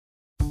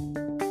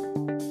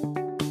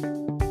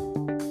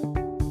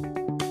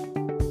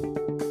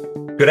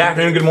Good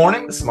afternoon, good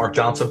morning. This is Mark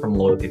Johnson from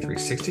Loyalty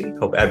 360.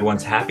 Hope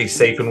everyone's happy,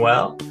 safe, and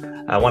well.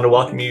 I want to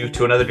welcome you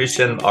to another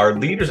edition of our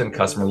Leaders in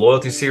Customer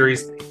Loyalty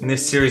series. In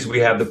this series, we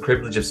have the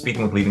privilege of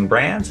speaking with leading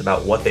brands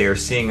about what they are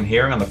seeing and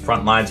hearing on the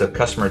front lines of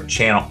customer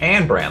channel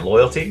and brand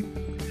loyalty.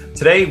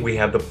 Today, we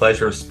have the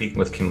pleasure of speaking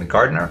with Kimberly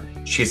Gardner.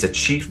 She's the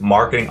Chief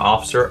Marketing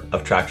Officer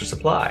of Tractor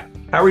Supply.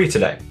 How are you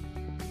today?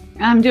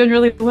 I'm doing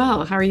really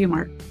well. How are you,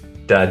 Mark?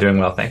 Doing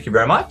well. Thank you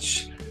very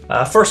much.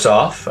 First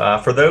off,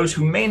 for those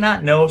who may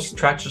not know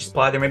Tractor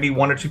Supply, there may be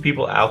one or two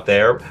people out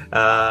there,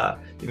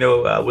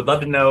 would love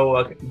to know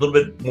a little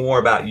bit more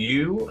about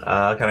you,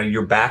 kind of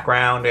your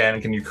background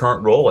and your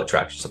current role at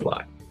Tractor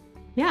Supply.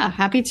 Yeah,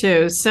 happy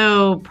to.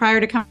 So prior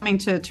to coming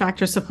to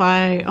Tractor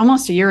Supply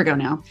almost a year ago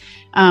now,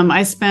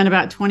 I spent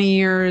about 20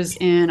 years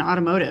in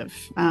automotive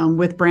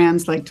with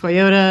brands like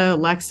Toyota,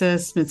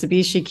 Lexus,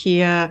 Mitsubishi,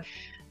 Kia,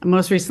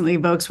 most recently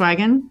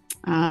Volkswagen.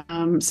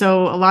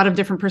 So a lot of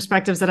different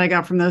perspectives that I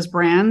got from those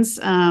brands.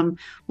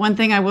 One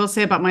thing I will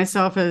say about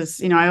myself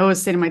is, I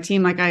always say to my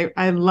team,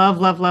 I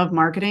love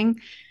marketing,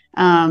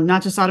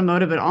 not just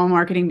automotive, but all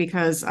marketing,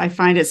 because I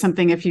find it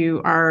something, if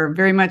you are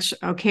very much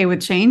okay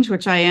with change,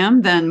 which I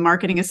am, then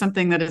marketing is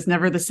something that is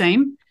never the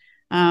same.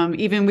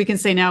 Even we can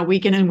say now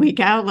week in and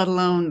week out, let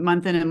alone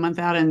month in and month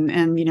out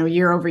and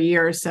year over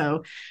year.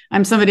 So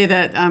I'm somebody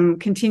that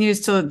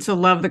continues to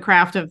love the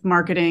craft of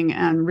marketing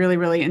and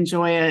really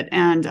enjoy it.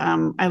 And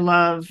I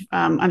love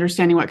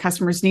understanding what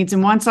customers' needs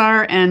and wants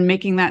are and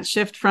making that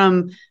shift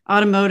from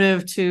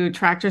automotive to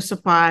Tractor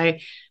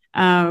Supply.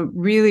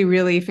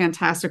 Really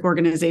fantastic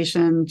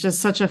organization,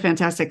 just such a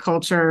fantastic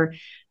culture,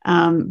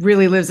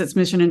 really lives its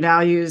mission and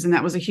values. And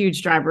that was a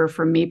huge driver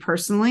for me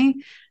personally.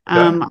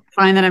 I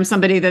find that I'm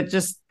somebody that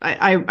just,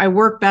 I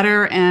work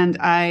better and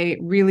I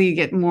really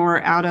get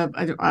more out of,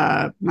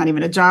 not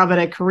even a job, but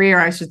a career,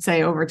 I should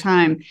say, over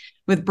time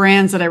with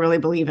brands that I really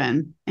believe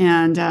in.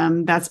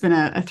 And that's been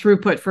a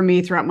throughput for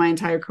me throughout my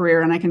entire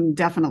career. And I can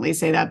definitely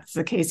say that's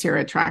the case here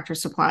at Tractor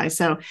Supply.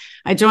 So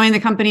I joined the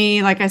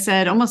company, like I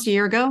said, almost a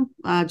year ago,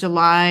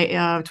 July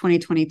of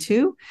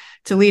 2022,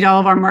 to lead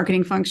all of our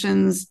marketing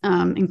functions,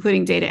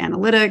 including data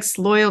analytics,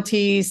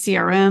 loyalty,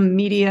 CRM,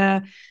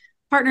 media,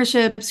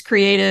 partnerships,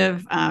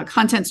 creative,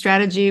 content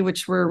strategy,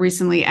 which we're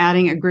recently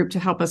adding a group to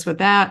help us with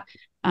that,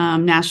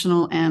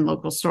 national and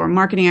local store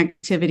marketing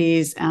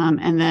activities,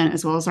 and then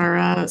as well as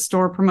our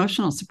store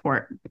promotional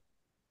support.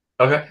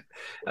 Okay.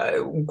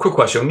 Quick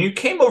question. When you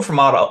came over from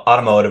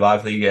automotive,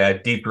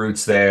 obviously deep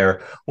roots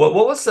there, what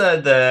was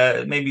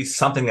the maybe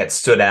something that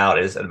stood out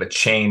as of a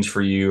change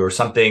for you or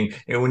something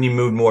when you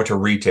moved more to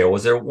retail?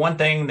 Was there one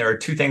thing, there are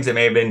two things that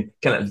may have been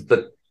kind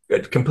of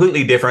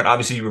completely different?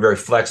 Obviously, you were very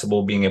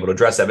flexible being able to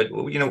address that, but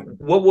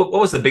what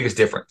was the biggest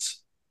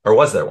difference, or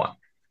was there one?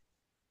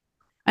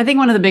 I think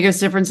one of the biggest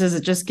differences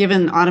is just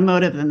given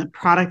automotive and the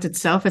product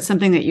itself, it's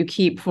something that you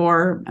keep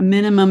for a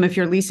minimum if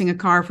you're leasing a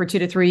car for 2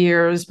 to 3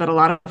 years, but a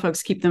lot of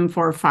folks keep them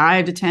for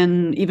 5 to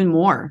 10, even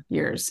more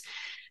years.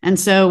 And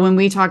so when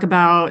we talk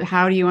about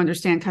how do you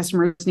understand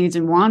customers' needs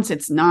and wants,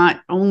 it's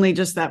not only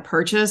just that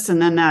purchase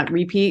and then that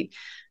repeat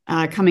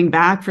coming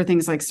back for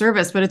things like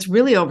service, but it's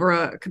really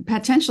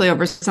potentially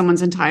over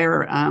someone's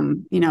entire,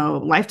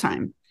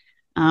 lifetime,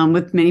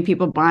 with many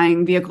people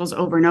buying vehicles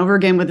over and over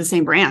again with the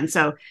same brand.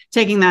 So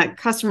taking that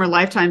customer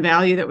lifetime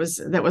value that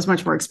was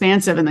much more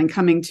expansive and then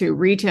coming to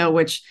retail,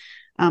 which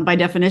by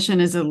definition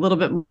is a little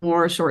bit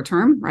more short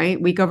term, right?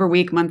 Week over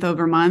week, month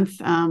over month.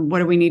 What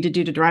do we need to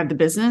do to drive the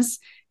business?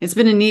 It's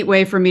been a neat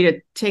way for me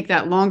to take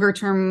that longer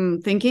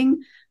term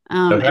thinking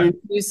and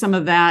infuse some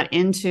of that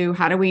into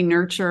how do we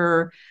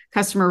nurture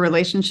customer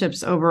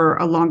relationships over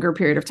a longer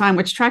period of time,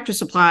 which Tractor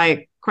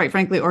Supply, quite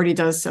frankly, already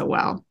does so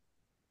well.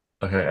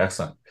 Okay,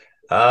 excellent.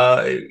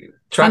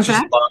 Tractor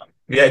Supply.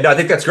 Yeah, no, I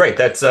think that's great.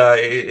 That's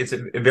it's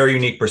a very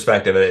unique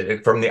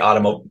perspective from the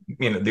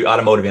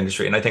automotive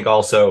industry, and I think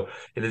also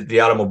the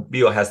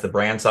automobile has the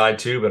brand side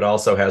too, but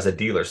also has a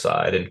dealer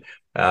side. And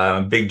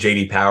I'm a big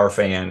JD Power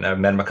fan. I've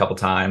met him a couple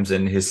times,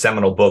 and his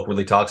seminal book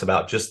really talks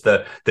about just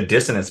the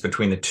dissonance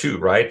between the two.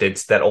 Right,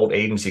 it's that old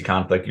agency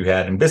conflict you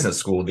had in business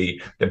school.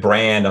 The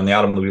brand on the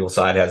automobile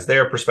side has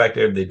their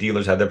perspective, the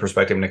dealers have their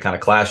perspective, and it kind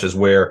of clashes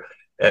where,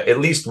 at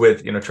least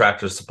with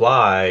Tractor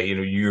Supply,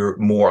 you're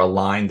more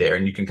aligned there,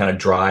 and you can kind of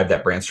drive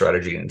that brand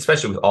strategy. And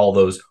especially with all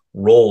those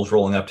roles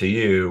rolling up to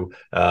you,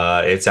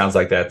 it sounds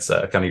like that's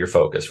kind of your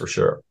focus for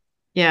sure.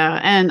 Yeah,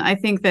 and I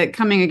think that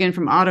coming again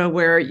from auto,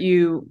 where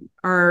you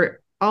are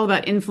all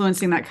about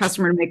influencing that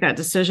customer to make that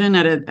decision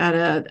at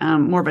a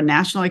more of a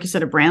national, like you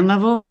said, a brand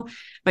level,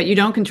 but you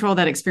don't control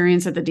that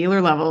experience at the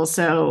dealer level.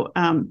 So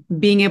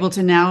being able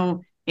to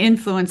now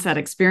influence that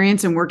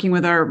experience and working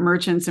with our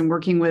merchants and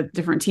working with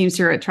different teams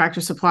here at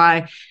Tractor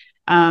Supply,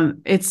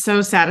 it's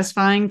so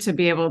satisfying to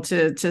be able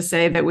to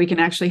say that we can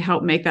actually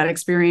help make that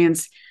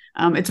experience.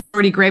 It's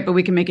already great, but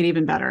we can make it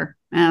even better.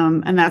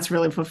 And that's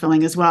really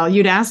fulfilling as well.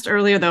 You'd asked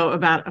earlier, though,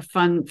 about a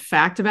fun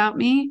fact about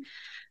me.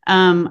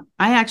 I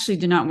actually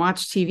do not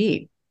watch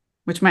TV,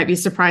 which might be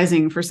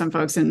surprising for some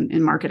folks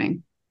in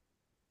marketing.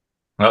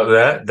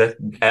 That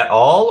at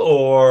all,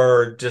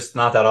 or just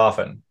not that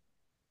often?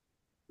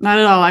 Not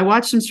at all. I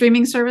watch some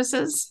streaming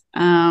services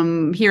here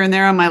and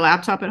there on my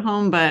laptop at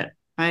home, but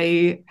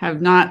I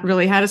have not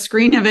really had a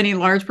screen of any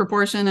large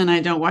proportion, and I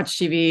don't watch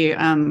TV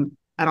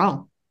at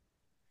all.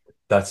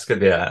 That's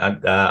good. Yeah,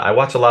 I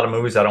watch a lot of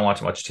movies. I don't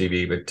watch much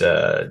TV, but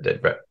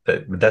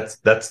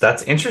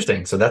that's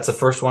interesting. So that's the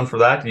first one for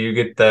that. You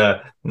get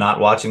the not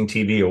watching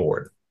TV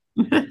award.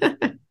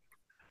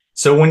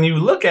 So when you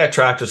look at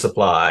Tractor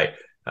Supply,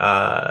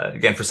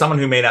 again, for someone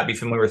who may not be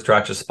familiar with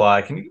Tractor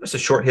Supply, can you give us a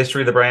short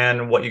history of the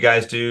brand, what you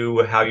guys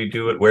do, how you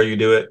do it, where you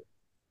do it?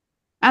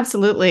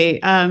 Absolutely.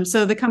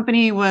 So the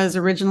company was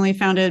originally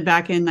founded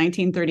back in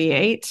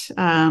 1938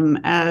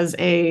 as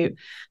a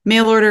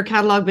mail order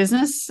catalog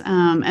business.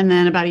 And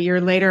then about a year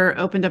later,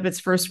 opened up its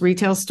first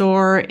retail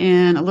store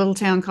in a little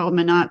town called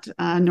Minot,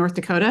 North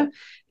Dakota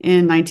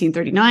in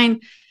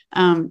 1939.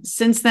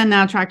 Since then,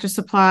 now Tractor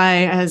Supply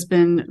has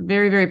been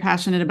very, very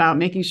passionate about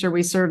making sure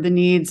we serve the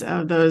needs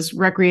of those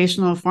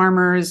recreational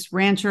farmers,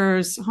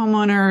 ranchers,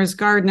 homeowners,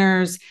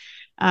 gardeners,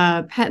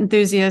 pet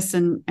enthusiasts,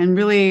 and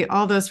really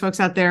all those folks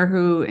out there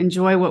who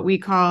enjoy what we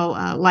call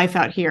life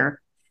out here.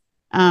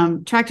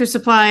 Tractor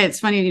Supply, it's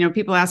funny,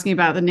 people ask me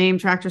about the name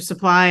Tractor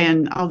Supply,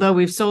 and although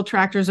we've sold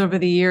tractors over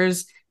the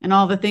years and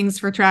all the things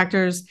for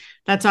tractors,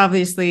 that's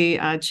obviously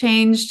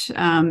changed.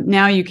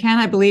 Now you can,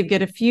 I believe,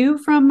 get a few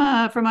from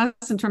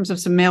us in terms of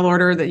some mail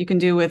order that you can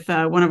do with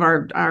one of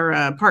our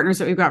partners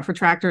that we've got for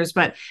tractors,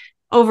 but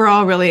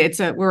overall, really,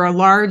 we're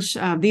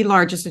the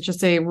largest, it's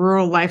just a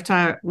rural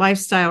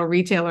lifestyle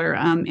retailer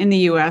in the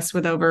U.S.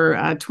 with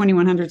over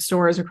 2,100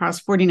 stores across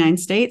 49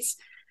 states.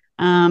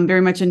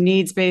 Very much a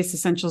needs-based,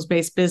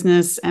 essentials-based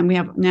business, and we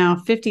have now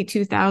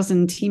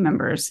 52,000 team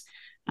members.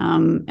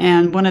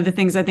 And one of the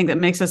things I think that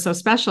makes us so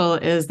special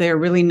is they're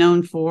really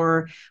known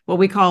for what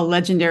we call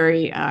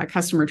legendary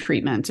customer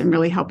treatment and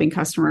really helping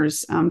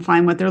customers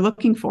find what they're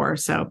looking for.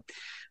 So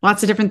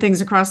lots of different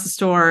things across the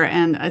store.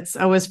 And it's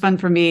always fun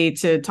for me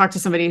to talk to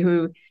somebody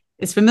who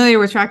is familiar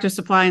with Tractor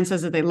Supply and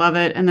says that they love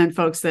it. And then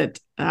folks that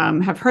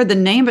have heard the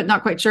name, but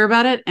not quite sure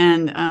about it.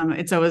 And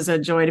it's always a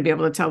joy to be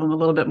able to tell them a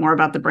little bit more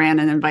about the brand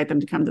and invite them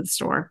to come to the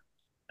store.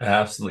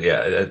 Absolutely.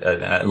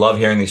 Yeah. I love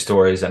hearing these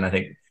stories. And I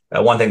think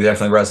one thing that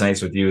definitely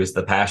resonates with you is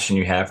the passion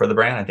you have for the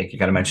brand. I think you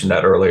kind of mentioned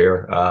that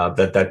earlier,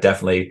 that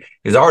definitely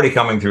is already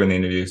coming through in the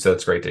interview. So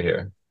it's great to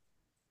hear.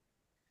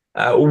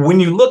 When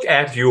you look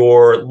at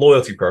your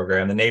loyalty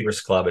program, the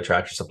Neighbors Club at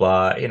Tractor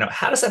Supply,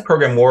 how does that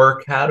program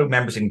work? How do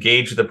members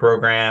engage with the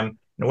program?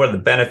 And what are the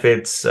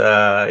benefits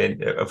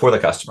for the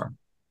customer?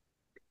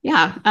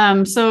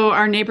 Yeah. So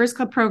our Neighbors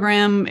Club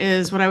program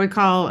is what I would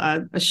call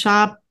a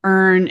shop,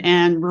 earn,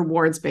 and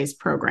rewards-based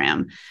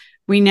program.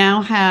 We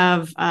now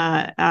have,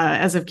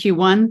 as of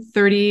Q1,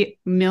 30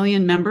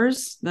 million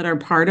members that are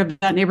part of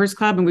that Neighbors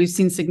Club, and we've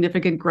seen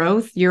significant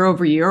growth year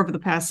over year over the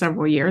past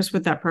several years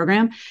with that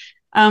program.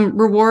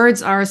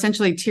 Rewards are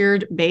essentially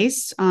tiered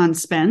based on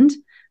spend.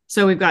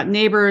 So we've got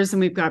Neighbors and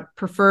we've got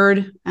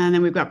Preferred, and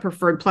then we've got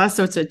Preferred Plus.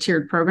 So it's a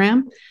tiered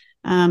program.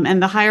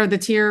 And the higher the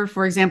tier,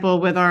 for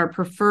example, with our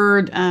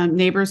Preferred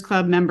Neighbors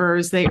Club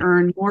members, they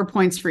earn more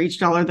points for each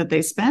dollar that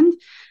they spend.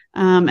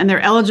 And they're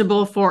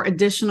eligible for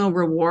additional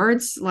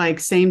rewards like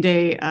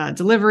same-day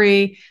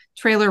delivery,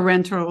 trailer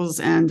rentals,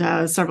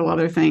 and several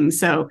other things.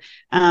 So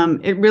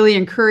it really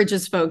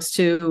encourages folks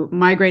to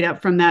migrate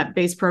up from that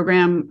base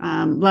program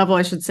level,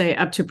 I should say,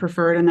 up to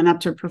Preferred and then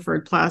up to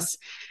Preferred Plus.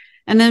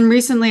 And then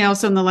recently,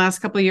 also in the last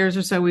couple of years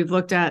or so, we've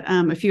looked at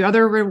a few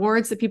other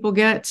rewards that people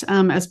get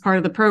as part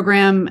of the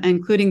program,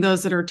 including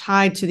those that are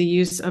tied to the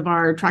use of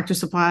our Tractor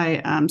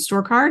Supply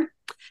store card.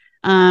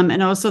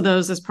 And also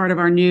those as part of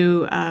our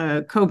new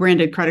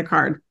co-branded credit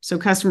card. So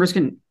customers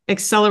can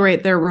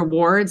accelerate their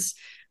rewards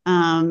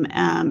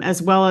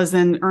as well as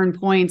then earn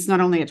points, not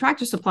only at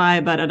Tractor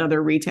Supply, but at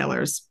other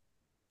retailers.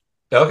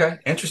 Okay,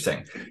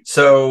 interesting.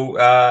 So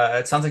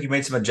it sounds like you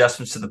made some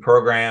adjustments to the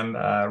program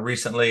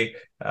recently.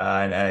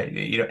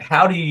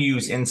 How do you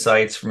use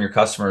insights from your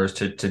customers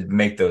to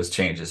make those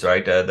changes,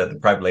 right? The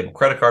private label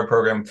credit card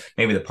program,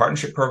 maybe the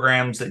partnership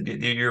programs that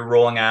you're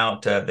rolling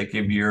out that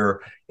give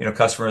your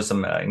customers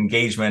some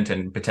engagement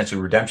and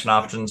potentially redemption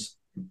options?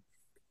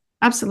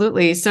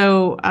 Absolutely.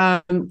 So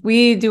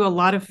we do a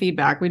lot of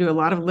feedback. We do a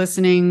lot of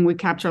listening. We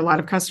capture a lot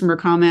of customer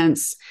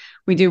comments.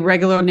 We do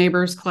regular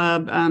Neighbors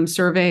Club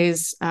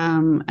surveys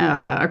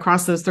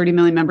across those 30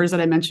 million members that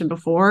I mentioned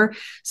before.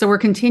 So we're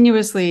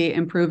continuously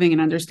improving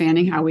and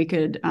understanding how we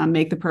could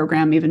make the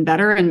program even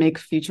better and make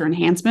future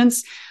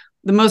enhancements.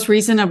 The most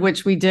recent of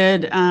which we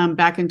did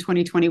back in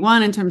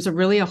 2021 in terms of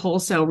really a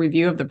wholesale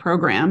review of the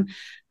program.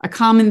 A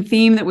common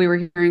theme that we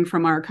were hearing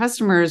from our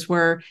customers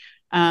were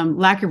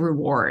lack of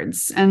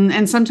rewards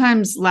and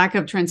sometimes lack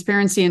of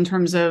transparency in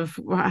terms of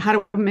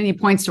how many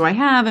points do I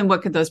have and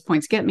what could those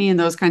points get me and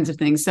those kinds of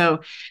things. So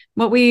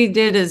what we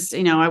did is,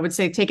 I would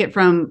say take it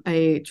from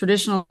a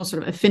traditional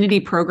sort of affinity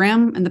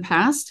program in the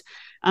past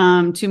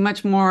to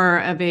much more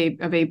of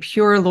a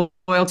pure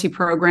loyalty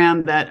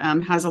program that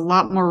has a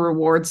lot more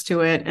rewards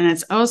to it. And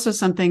it's also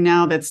something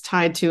now that's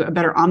tied to a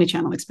better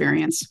omnichannel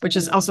experience, which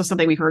is also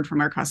something we heard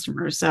from our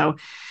customers. So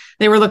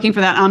they were looking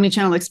for that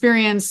omni-channel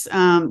experience,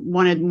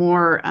 wanted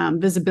more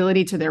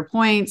visibility to their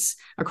points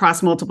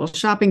across multiple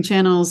shopping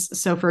channels.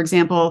 So for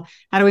example,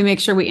 how do we make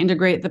sure we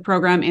integrate the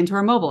program into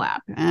our mobile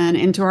app and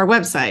into our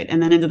website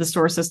and then into the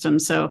store system?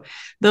 So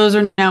those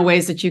are now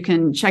ways that you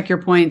can check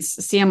your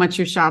points, see how much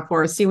you shop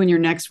for, see when your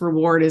next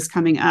reward is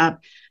coming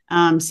up,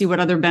 see what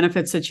other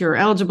benefits that you're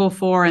eligible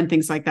for and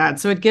things like that.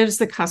 So it gives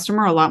the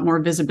customer a lot more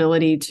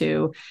visibility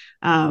to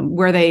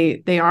where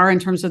they are in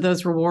terms of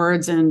those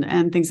rewards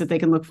and things that they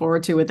can look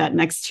forward to with that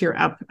next tier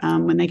up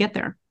when they get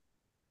there.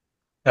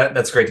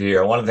 That's great to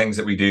hear. One of the things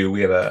that we do,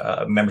 we have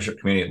a membership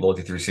community at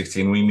Loyalty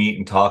 360, and we meet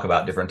and talk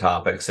about different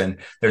topics. And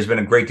there's been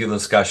a great deal of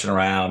discussion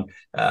around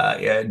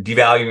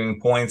devaluing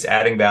points,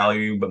 adding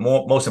value, but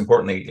most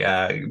importantly,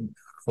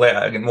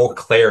 more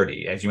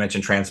clarity, as you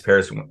mentioned,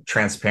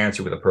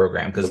 transparency with the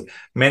program, because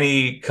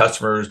many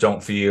customers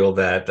don't feel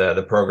that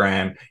the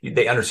program,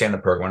 they understand the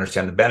program,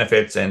 understand the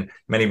benefits, and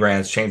many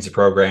brands change the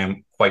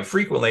program quite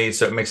frequently.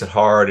 So it makes it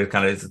hard.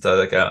 It's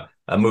like a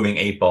moving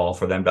 8-ball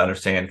for them to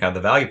understand kind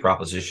of the value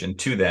proposition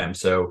to them.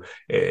 So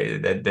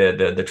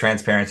the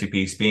transparency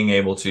piece, being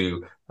able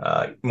to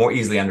more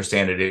easily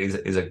understand it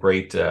is a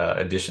great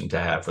addition to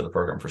have for the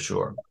program for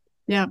sure.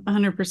 Yeah,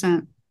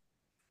 100%.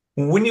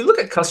 When you look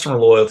at customer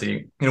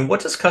loyalty, what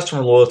does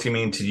customer loyalty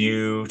mean to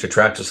you, to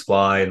Tractor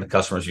Supply, and the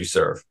customers you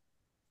serve?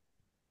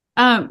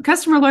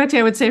 Customer loyalty,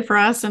 I would say for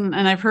us, and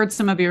I've heard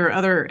some of your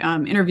other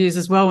interviews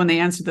as well when they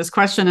answered this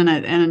question,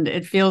 and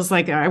it feels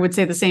like I would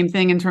say the same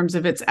thing in terms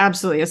of it's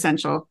absolutely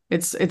essential.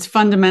 It's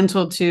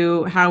fundamental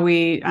to how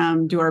we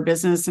do our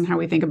business and how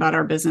we think about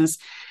our business.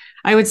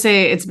 I would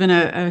say it's been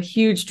a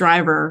huge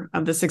driver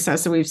of the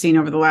success that we've seen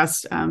over the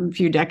last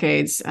few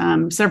decades,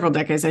 several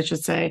decades, I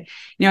should say.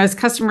 As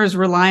customers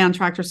rely on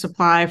Tractor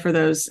Supply for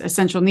those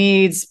essential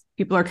needs,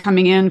 people are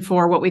coming in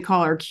for what we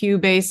call our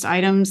Q-based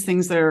items,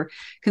 things that are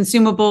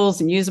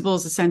consumables and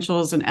usables,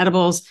 essentials and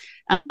edibles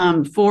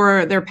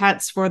for their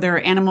pets, for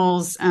their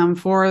animals,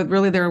 for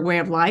really their way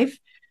of life.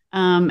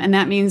 And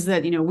that means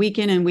that, week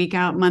in and week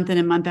out, month in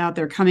and month out,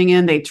 they're coming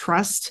in, they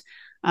trust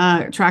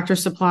Tractor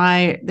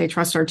Supply. They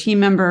trust our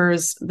team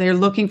members. They're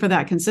looking for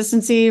that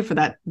consistency, for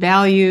that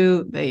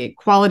value, the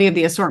quality of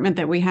the assortment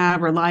that we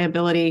have,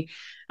 reliability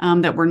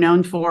that we're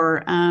known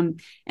for.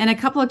 And a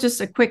couple of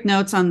just quick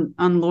notes on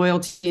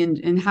loyalty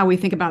and how we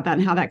think about that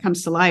and how that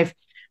comes to life.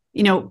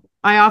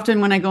 I often,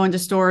 when I go into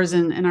stores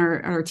and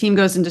our team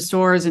goes into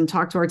stores and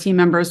talk to our team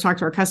members, talk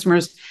to our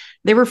customers,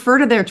 they refer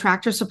to their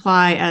Tractor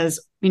Supply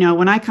as,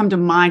 when I come to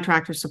my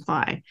Tractor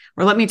Supply,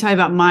 or let me tell you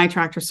about my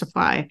Tractor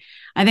Supply.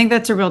 I think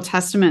that's a real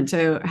testament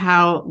to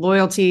how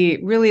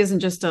loyalty really isn't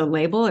just a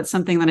label. It's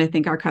something that I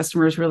think our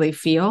customers really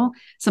feel,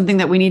 something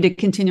that we need to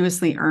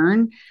continuously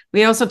earn.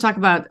 We also talk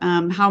about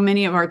how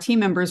many of our team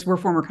members were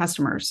former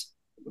customers.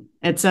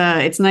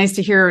 It's nice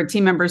to hear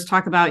team members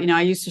talk about,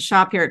 I used to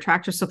shop here at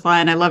Tractor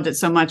Supply and I loved it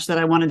so much that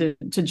I wanted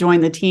to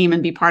join the team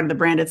and be part of the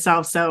brand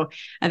itself. So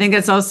I think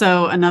that's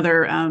also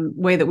another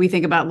way that we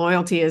think about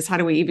loyalty is how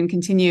do we even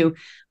continue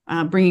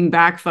bringing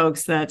back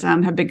folks that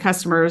have big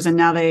customers and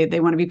now they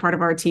want to be part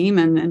of our team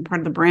and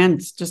part of the brand.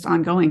 It's just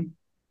ongoing.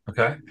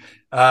 Okay.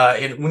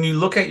 When you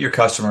look at your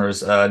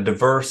customers,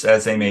 diverse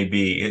as they may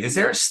be, is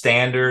there a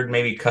standard,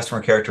 maybe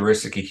customer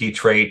characteristic, a key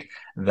trait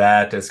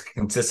that is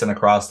consistent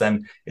across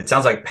them? It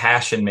sounds like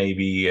passion may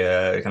be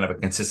kind of a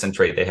consistent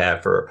trait they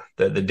have for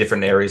the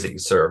different areas that you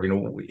serve.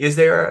 Is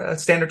there a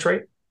standard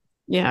trait?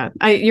 Yeah,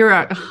 you're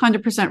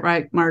 100%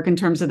 right, Mark, in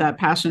terms of that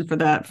passion for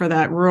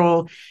that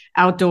rural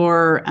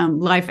outdoor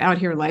life out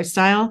here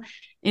lifestyle.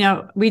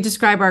 We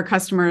describe our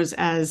customers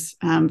as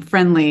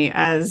friendly,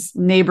 as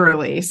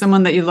neighborly,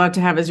 someone that you love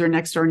to have as your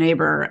next door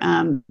neighbor.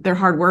 They're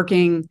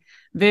hardworking,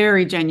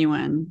 very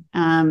genuine,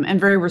 and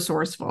very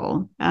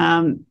resourceful.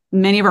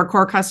 Many of our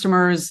core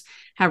customers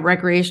have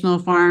recreational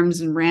farms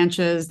and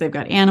ranches. They've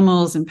got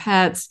animals and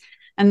pets,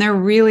 and they're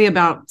really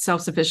about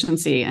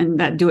self-sufficiency and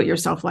that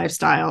do-it-yourself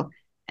lifestyle.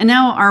 And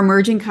now our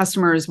emerging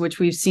customers, which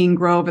we've seen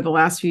grow over the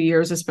last few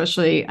years,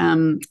 especially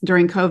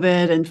during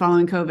COVID and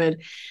following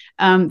COVID,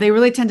 they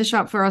really tend to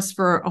shop for us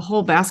for a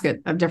whole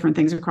basket of different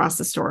things across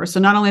the store. So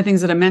not only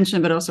things that I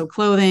mentioned, but also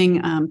clothing,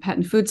 pet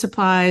and food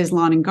supplies,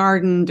 lawn and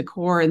garden,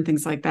 decor, and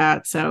things like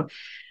that. So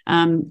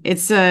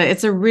it's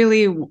a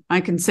really,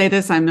 I can say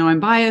this, I know I'm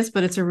biased,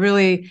 but it's a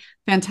really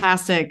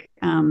fantastic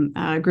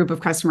group of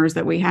customers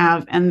that we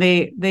have. And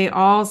they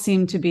all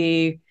seem to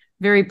be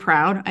very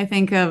proud, I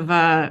think, of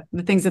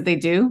the things that they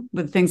do,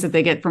 the things that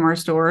they get from our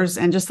stores,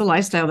 and just the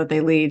lifestyle that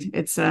they lead.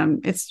 It's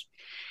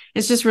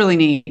just really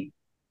neat.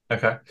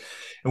 Okay.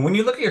 And when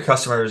you look at your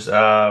customers,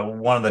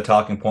 one of the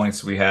talking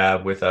points we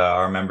have with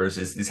our members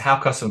is how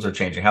customers are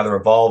changing, how they're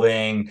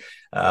evolving,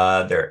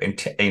 their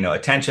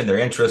attention, their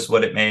interests,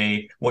 whatever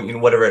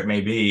it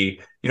may be.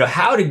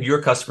 How did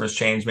your customers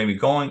change, maybe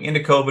going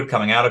into COVID,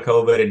 coming out of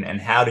COVID, and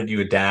how did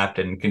you adapt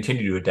and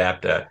continue to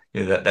adapt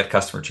that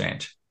customer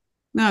change?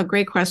 No,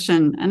 great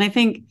question. And I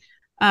think,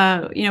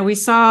 we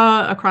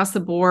saw across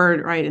the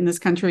board, right, in this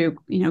country,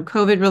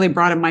 COVID really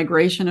brought a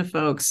migration of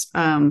folks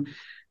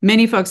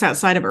many folks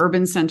outside of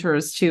urban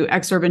centers to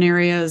ex-urban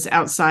areas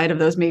outside of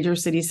those major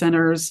city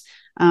centers,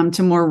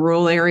 to more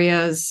rural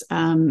areas.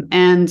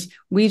 And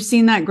we've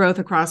seen that growth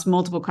across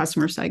multiple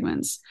customer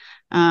segments,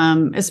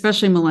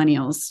 especially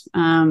millennials,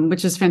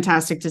 which is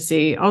fantastic to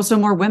see. Also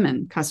more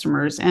women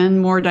customers and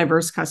more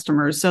diverse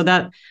customers. So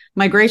that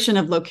migration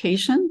of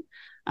location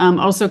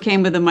also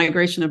came with a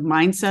migration of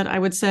mindset, I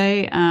would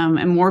say,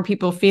 and more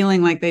people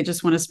feeling like they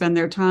just want to spend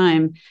their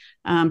time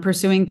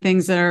pursuing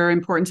things that are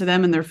important to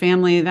them and their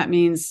family. That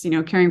means,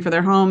 caring for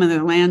their home and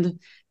their land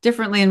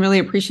differently and really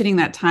appreciating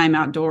that time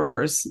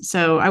outdoors.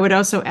 So I would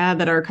also add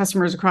that our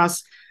customers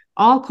across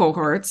all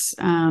cohorts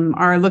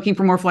are looking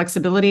for more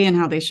flexibility in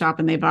how they shop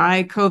and they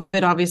buy.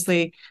 COVID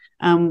obviously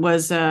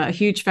was a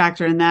huge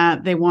factor in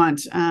that. They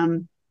want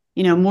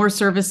more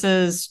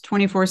services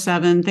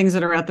 24/7, things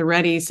that are at the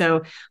ready.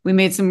 So we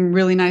made some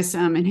really nice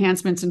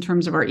enhancements in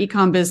terms of our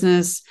e-com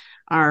business,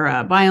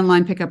 our buy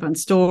online, pick up in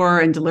store,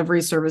 and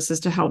delivery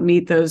services to help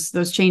meet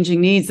those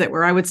changing needs that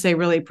were, I would say,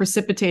 really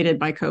precipitated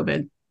by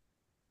COVID.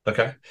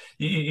 Okay.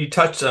 You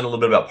touched on a little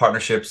bit about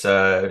partnerships.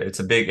 It's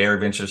a big area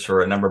of interest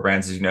for a number of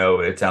brands. As you know,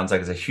 it sounds like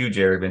it's a huge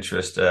area of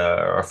interest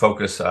or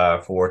focus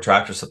for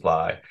Tractor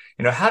Supply.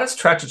 How does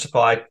Tractor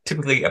Supply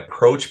typically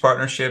approach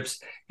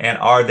partnerships? And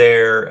are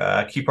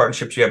there key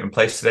partnerships you have in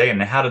place today?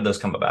 And how did those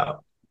come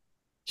about?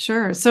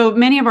 Sure. So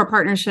many of our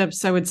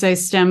partnerships, I would say,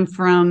 stem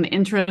from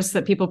interests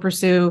that people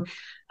pursue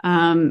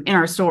in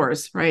our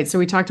stores, right? So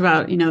we talked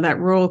about, that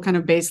rural kind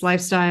of based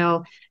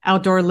lifestyle,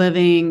 outdoor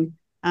living,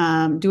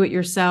 do it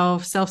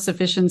yourself,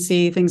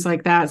 self-sufficiency, things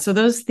like that. So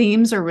those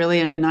themes are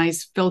really a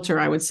nice filter,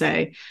 I would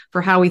say,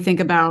 for how we think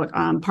about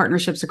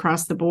partnerships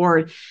across the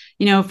board.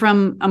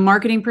 From a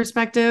marketing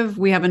perspective,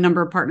 we have a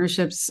number of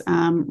partnerships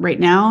right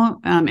now,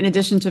 in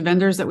addition to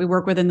vendors that we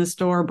work with in the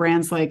store,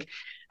 brands like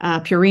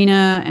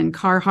Purina and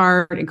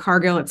Carhartt and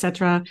Cargill, et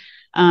cetera.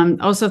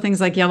 Also things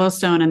like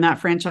Yellowstone and that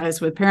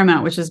franchise with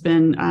Paramount, which has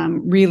been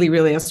really,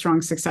 really a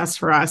strong success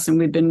for us. And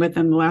we've been with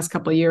them the last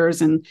couple of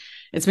years, and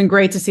it's been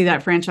great to see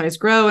that franchise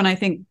grow. And I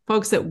think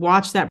folks that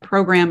watch that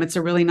program, it's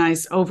a really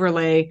nice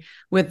overlay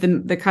with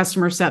the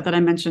customer set that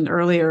I mentioned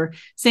earlier.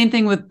 Same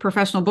thing with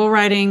professional bull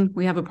riding.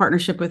 We have a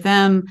partnership with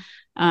them.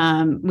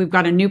 We've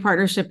got a new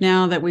partnership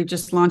now that we've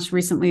just launched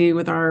recently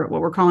with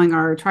what we're calling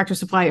our Tractor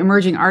Supply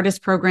Emerging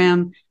Artist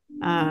Program.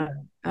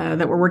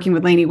 That we're working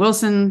with Lainey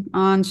Wilson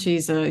on.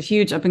 She's a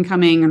huge up and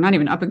coming, or not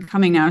even up and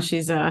coming now.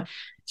 She's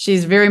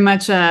very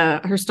much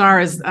her star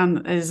is on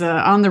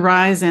the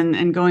rise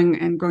and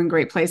going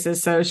great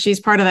places. So she's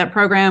part of that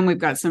program. We've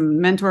got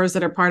some mentors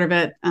that are part of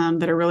it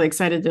that are really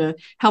excited to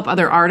help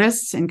other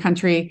artists in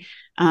country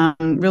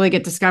really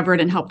get discovered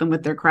and help them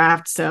with their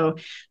craft. So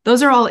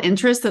those are all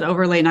interests that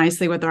overlay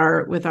nicely with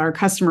our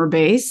customer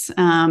base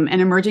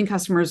and emerging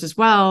customers as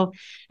well.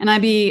 And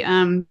I'd be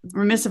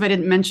remiss if I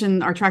didn't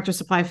mention our Tractor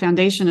Supply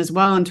Foundation as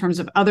well, in terms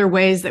of other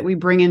ways that we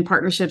bring in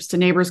partnerships to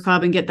Neighbors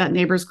Club and get that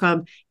Neighbors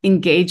Club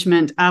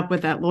engagement up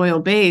with that loyal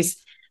base.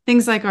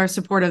 Things like our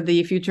support of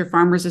the Future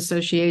Farmers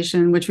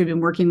Association, which we've been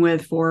working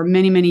with for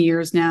many, many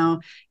years now,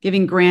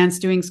 giving grants,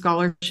 doing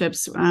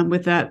scholarships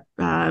with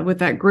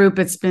that group.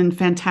 It's been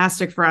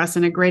fantastic for us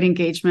and a great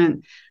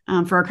engagement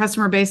for our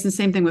customer base. And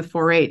same thing with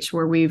 4-H,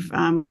 where we've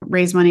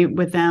raised money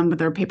with them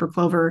with our Paper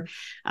Clover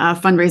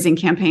fundraising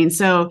campaign.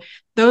 So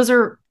those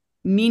are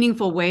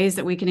meaningful ways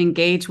that we can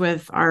engage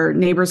with our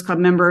Neighbors Club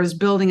members,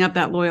 building up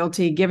that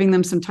loyalty, giving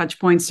them some touch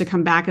points to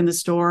come back in the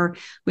store.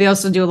 We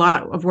also do a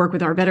lot of work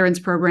with our veterans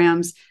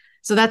programs.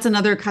 So that's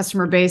another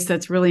customer base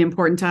that's really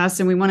important to us.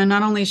 And we want to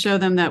not only show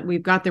them that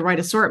we've got the right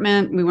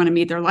assortment, we want to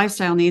meet their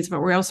lifestyle needs, but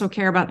we also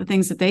care about the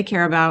things that they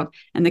care about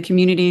and the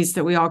communities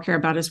that we all care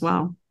about as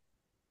well.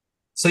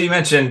 So you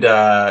mentioned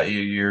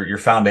your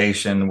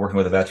foundation, working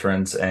with the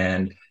veterans,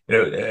 and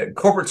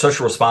corporate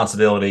social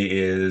responsibility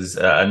is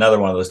another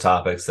one of those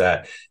topics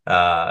that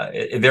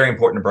very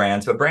important to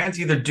brands. But brands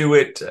either do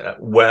it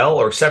well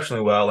or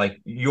exceptionally well, like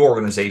your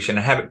organization,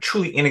 and have it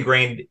truly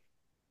integrated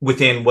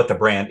within what the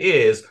brand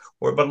is.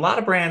 But a lot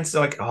of brands are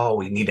like, oh,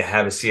 we need to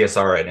have a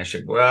CSR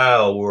initiative.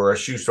 Well, we're a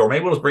shoe store.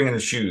 Maybe we'll just bring in the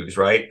shoes,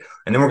 right?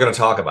 And then we're going to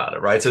talk about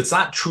it, right? So it's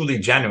not truly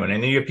genuine.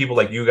 And then you have people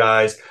like you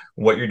guys,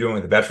 what you're doing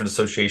with the Veterans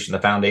Association,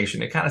 the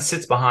foundation, it kind of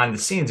sits behind the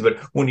scenes. But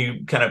when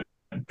you kind of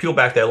peel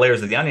back the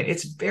layers of the onion,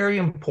 it's very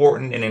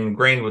important and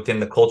ingrained within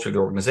the culture of the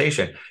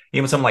organization.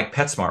 Even something like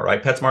PetSmart,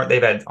 right? PetSmart,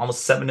 they've had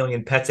almost 7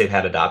 million pets they've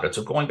had adopted.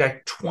 So going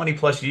back 20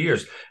 plus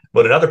years.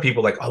 But at other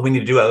people like, oh, we need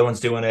to do it. Other one's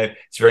doing it.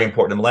 It's very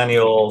important to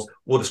millennials.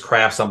 We'll just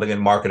craft something and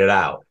market it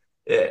out.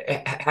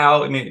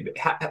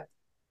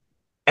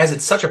 As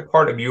it's such a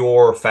part of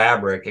your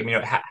fabric,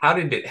 how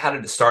did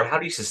it start? How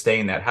do you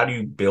sustain that? How do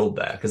you build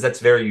that? Because that's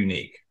very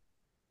unique.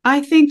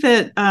 I think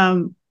that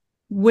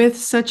with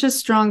such a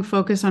strong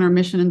focus on our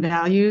mission and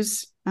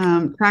values,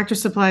 Tractor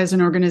Supply is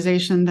an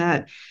organization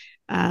that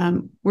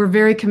we're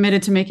very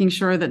committed to making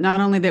sure that not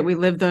only that we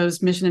live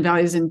those mission and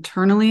values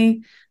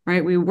internally,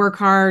 right? We work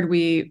hard,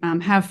 we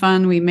have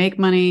fun, we make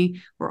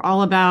money. We're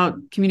all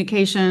about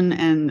communication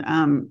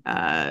and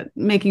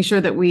making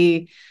sure that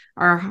we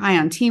are high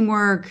on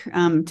teamwork,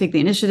 take the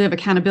initiative,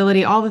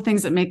 accountability, all the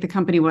things that make the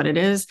company what it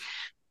is.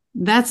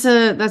 That's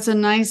a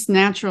nice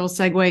natural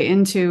segue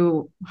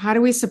into how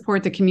do we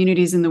support the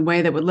communities in the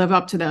way that would live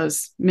up to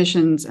those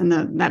missions and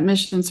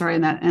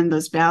and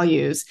those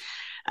values.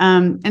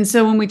 And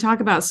so when we talk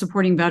about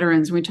supporting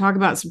veterans, we talk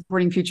about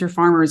supporting future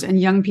farmers and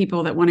young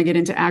people that want to get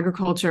into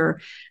agriculture,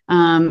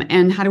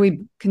 and how do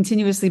we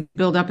continuously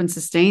build up and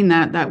sustain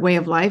that way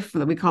of life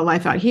that we call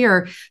life out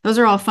here. Those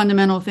are all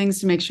fundamental things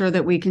to make sure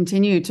that we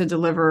continue to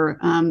deliver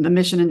the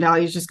mission and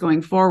values just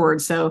going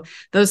forward. So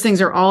those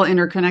things are all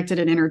interconnected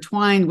and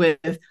intertwined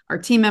with our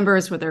team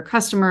members, with our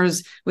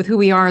customers, with who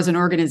we are as an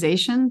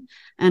organization.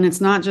 And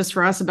it's not just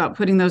for us about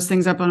putting those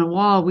things up on a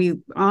wall. We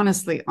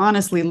honestly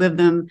live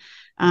them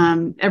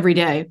every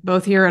day,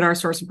 both here at our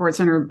store support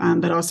center,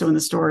 but also in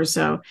the stores.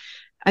 So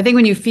I think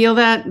when you feel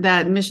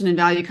that mission and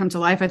value come to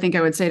life, I think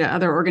I would say to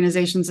other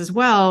organizations as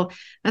well,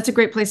 that's a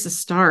great place to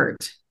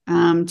start.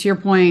 To your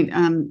point,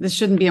 this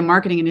shouldn't be a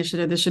marketing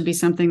initiative. This should be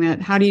something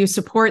that, how do you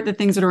support the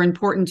things that are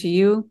important to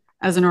you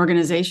as an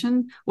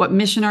organization? What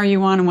mission are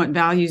you on, and what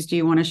values do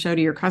you want to show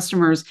to your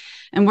customers?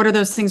 And what are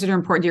those things that are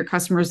important to your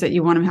customers that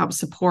you want to help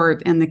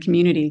support in the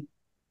community?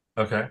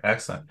 Okay,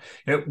 excellent.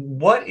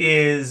 What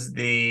is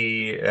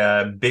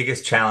the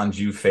biggest challenge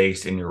you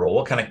faced in your role?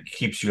 What kind of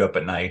keeps you up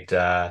at night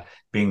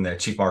being the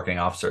Chief Marketing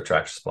Officer at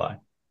Tractor Supply?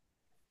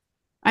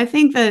 I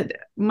think that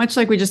much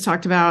like we just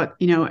talked about,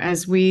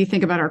 as we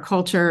think about our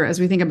culture, as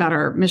we think about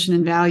our mission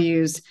and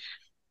values,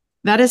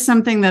 that is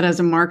something that as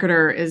a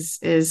marketer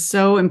is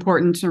so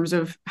important in terms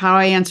of how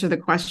I answer the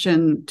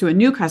question to a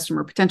new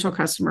customer, potential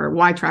customer,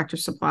 why Tractor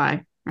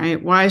Supply,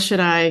 right? Why should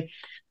I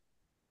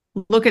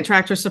look at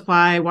Tractor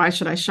Supply? Why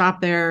should I shop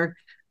there?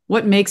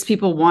 What makes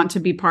people want to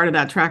be part of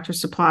that Tractor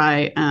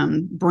Supply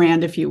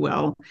brand, if you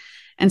will?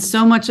 And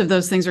so much of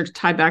those things are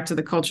tied back to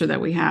the culture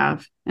that we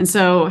have. And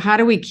so how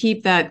do we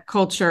keep that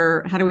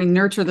culture? How do we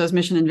nurture those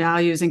mission and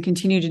values and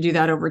continue to do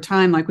that over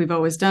time like we've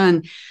always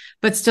done?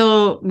 But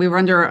still, we were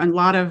under a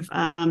lot of,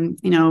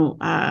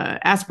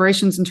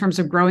 aspirations in terms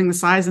of growing the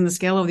size and the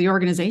scale of the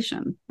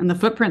organization and the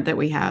footprint that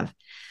we have.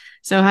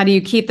 So how do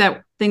you keep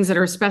that things that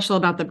are special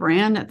about the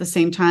brand at the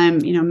same time,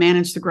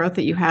 manage the growth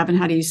that you have, and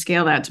how do you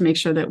scale that to make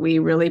sure that we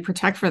really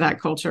protect for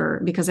that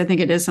culture? Because I think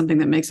it is something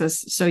that makes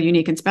us so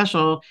unique and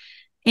special.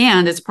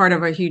 And it's part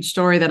of a huge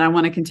story that I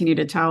want to continue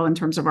to tell in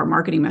terms of our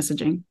marketing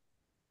messaging.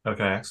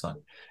 Okay,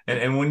 excellent.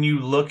 And when you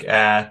look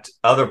at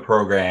other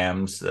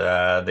programs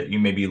that you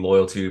may be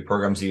loyal to,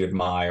 programs you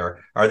admire,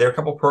 are there a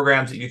couple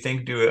programs that you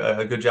think do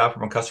a good job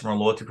from a customer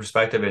loyalty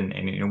perspective?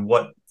 And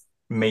what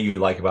may you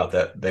like about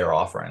that they're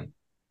offering?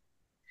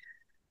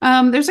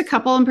 There's a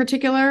couple in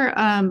particular.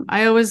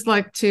 I always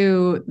like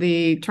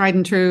the tried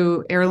and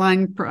true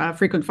airline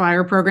frequent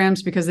flyer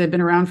programs because they've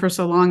been around for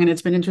so long, and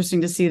it's been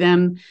interesting to see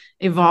them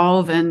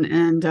evolve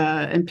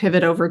and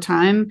pivot over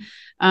time.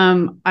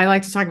 I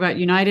like to talk about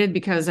United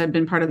because I've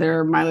been part of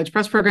their Mileage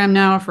Plus program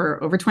now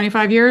for over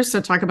 25 years.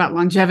 So talk about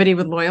longevity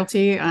with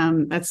loyalty.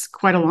 That's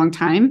quite a long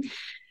time.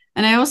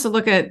 And I also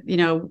look at,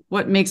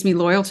 what makes me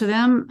loyal to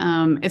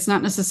them. It's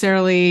not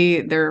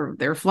necessarily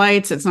their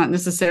flights. It's not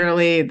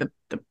necessarily the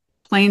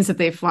planes that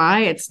they fly.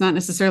 It's not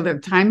necessarily the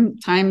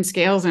time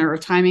scales or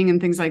timing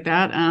and things like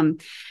that.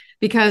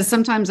 Because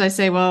sometimes I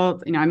say,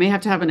 well, I may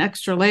have to have an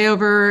extra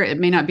layover. It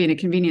may not be in a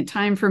convenient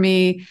time for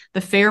me.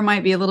 The fare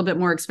might be a little bit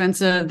more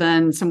expensive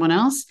than someone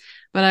else,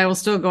 but I will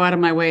still go out of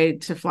my way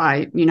to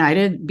fly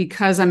United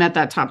because I'm at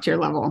that top tier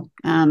level.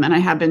 And I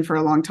have been for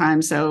a long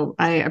time. So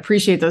I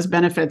appreciate those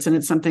benefits. And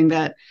it's something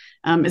that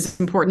is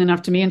important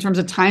enough to me in terms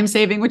of time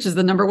saving, which is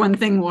the number one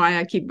thing why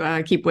I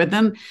keep with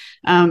them.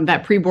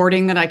 That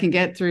pre-boarding that I can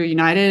get through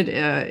United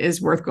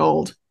is worth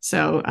gold.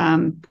 So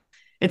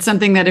it's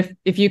something that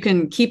if you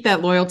can keep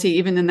that loyalty,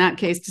 even in that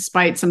case,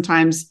 despite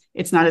sometimes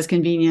it's not as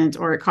convenient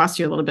or it costs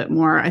you a little bit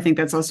more, I think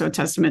that's also a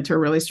testament to a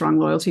really strong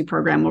loyalty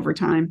program over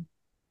time.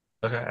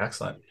 Okay,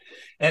 excellent.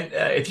 And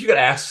if you could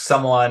ask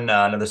someone,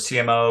 another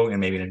CMO,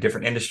 and maybe in a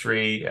different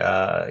industry,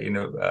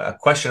 a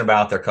question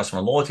about their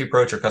customer loyalty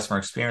approach or customer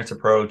experience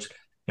approach,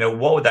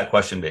 what would that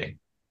question be?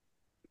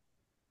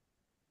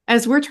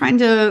 As we're trying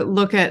to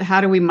look at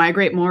how do we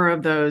migrate more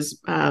of those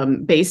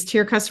base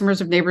tier customers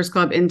of Neighbors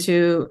Club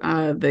into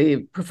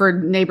the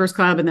preferred Neighbors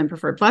Club and then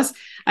preferred plus,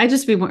 I'd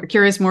just be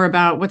curious more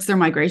about what's their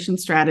migration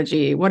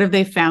strategy. What have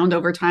they found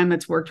over time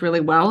that's worked really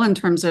well in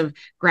terms of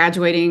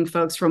graduating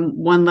folks from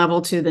one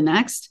level to the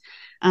next?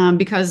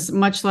 Because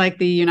much like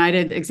the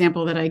United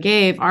example that I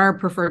gave, our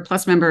preferred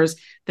plus members,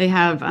 they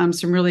have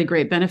some really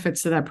great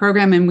benefits to that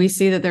program. And we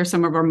see that they're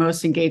some of our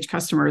most engaged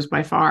customers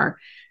by far.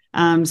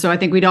 So I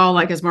think we'd all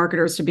like as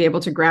marketers to be able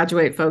to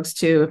graduate folks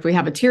to, if we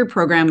have a tiered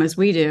program as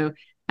we do,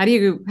 how do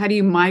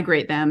you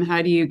migrate them?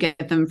 How do you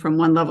get them from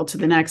one level to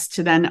the next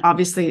to then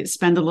obviously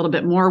spend a little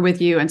bit more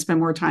with you and spend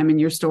more time in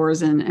your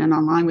stores and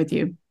online with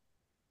you?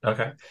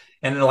 Okay.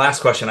 And then the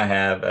last question I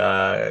have,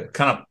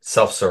 kind of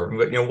self-serving,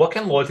 but what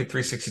can Loyalty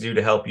 360 do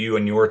to help you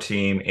and your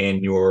team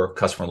in your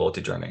customer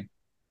loyalty journey?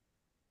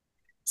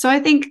 So I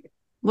think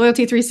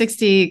Loyalty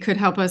 360 could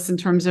help us in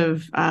terms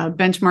of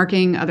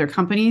benchmarking other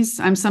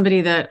companies. I'm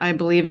somebody that I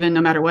believe in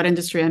no matter what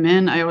industry I'm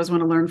in. I always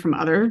want to learn from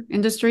other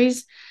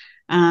industries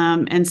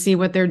and see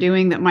what they're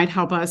doing that might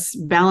help us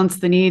balance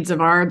the needs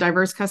of our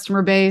diverse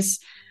customer base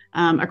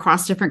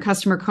across different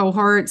customer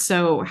cohorts.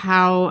 So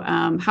how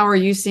are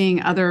you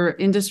seeing other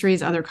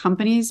industries, other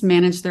companies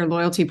manage their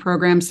loyalty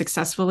programs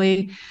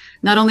successfully,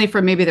 not only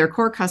for maybe their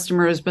core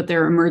customers, but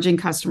their emerging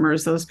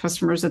customers, those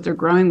customers that they're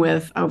growing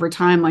with over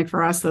time, like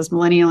for us, those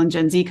millennial and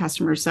Gen Z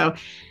customers. So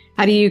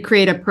how do you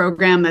create a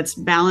program that's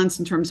balanced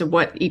in terms of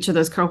what each of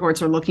those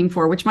cohorts are looking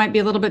for, which might be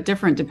a little bit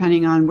different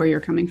depending on where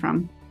you're coming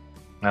from?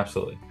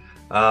 Absolutely.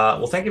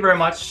 Well, thank you very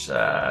much,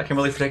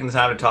 Kimberly, for taking the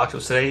time to talk to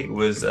us today. It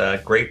was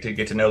great to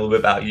get to know a little bit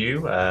about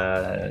you.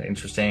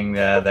 Interesting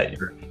that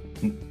you're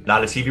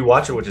not a TV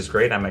watcher, which is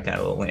great. I'm kind of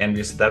a little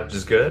envious of that, which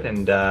is good.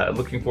 And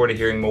looking forward to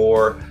hearing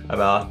more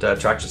about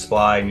Tractor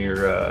Supply and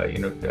your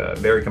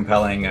very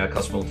compelling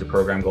customer loyalty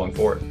program going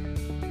forward.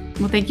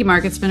 Well, thank you,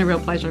 Mark. It's been a real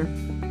pleasure.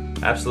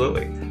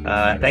 Absolutely.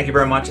 Thank you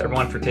very much,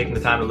 everyone, for taking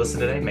the time to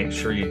listen today. Make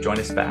sure you join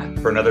us back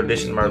for another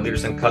edition of our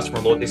Leaders in Customer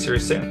Loyalty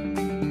series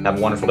soon. Have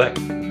a wonderful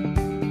day.